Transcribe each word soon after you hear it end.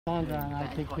Sandra and I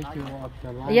take picture of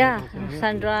the line. Yeah,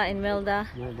 Sandra and Melda.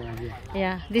 Yeah.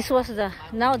 Yeah, this was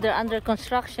now they're under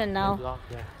construction now.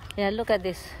 Yeah, look at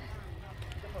this.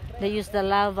 They use the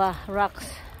lava rocks.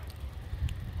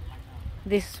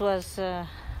 This was the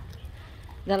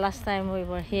last time we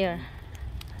were here.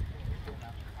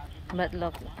 But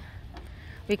look,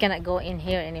 we cannot go in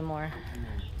here anymore.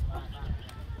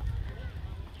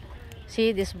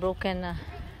 See this broken,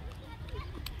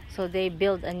 so they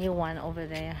built a new one over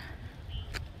there.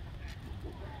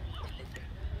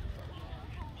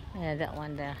 Yeah, that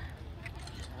one there.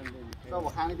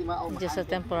 Just a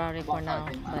temporary for now,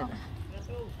 but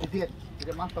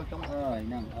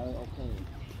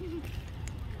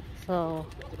so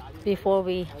before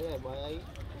we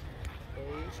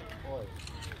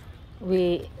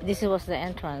this was the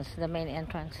entrance, the main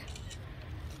entrance.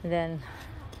 Then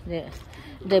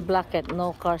they block it,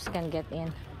 no cars can get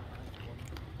in.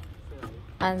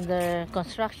 Under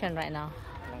construction right now.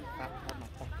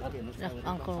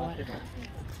 Angkor Wat.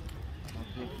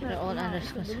 They're all under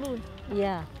construction.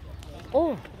 Yeah.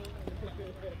 Oh,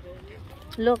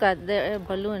 look at their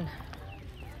balloon.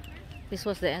 This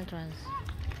was the entrance.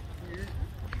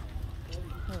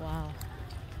 Wow.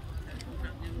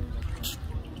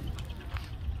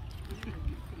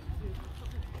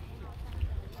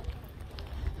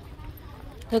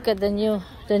 Look at the new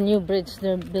bridge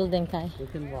they're building, Kai. You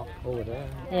can walk over there.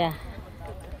 Yeah.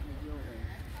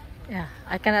 Yeah,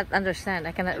 I cannot understand.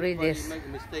 I cannot read this. Make a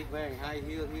mistake wearing high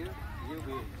heel here, you'll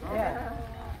be. Yeah.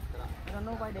 I don't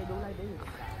know why they do like this.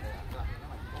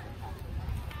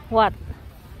 What?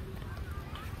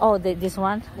 Oh, this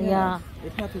one? Yeah.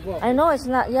 It's not to walk. I know it's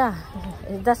not. Yeah,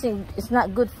 it doesn't. It's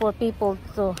not good for people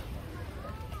to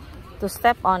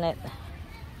step on it. You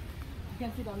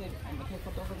can sit on it and take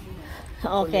photo of you.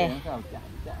 Okay.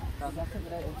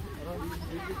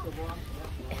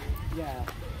 Yeah.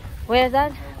 Where's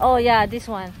that? Oh yeah, this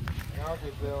one. Now they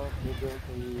built the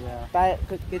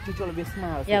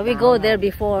Yeah, we go there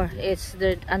before.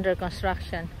 They're under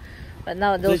construction, but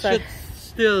now those They should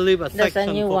still leave a that's section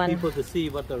a new for one. people to see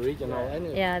what the original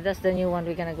anyway. Yeah, that's the new one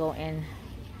we're gonna go in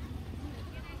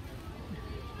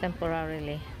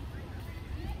temporarily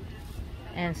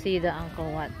and see the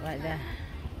Angkor Wat right there.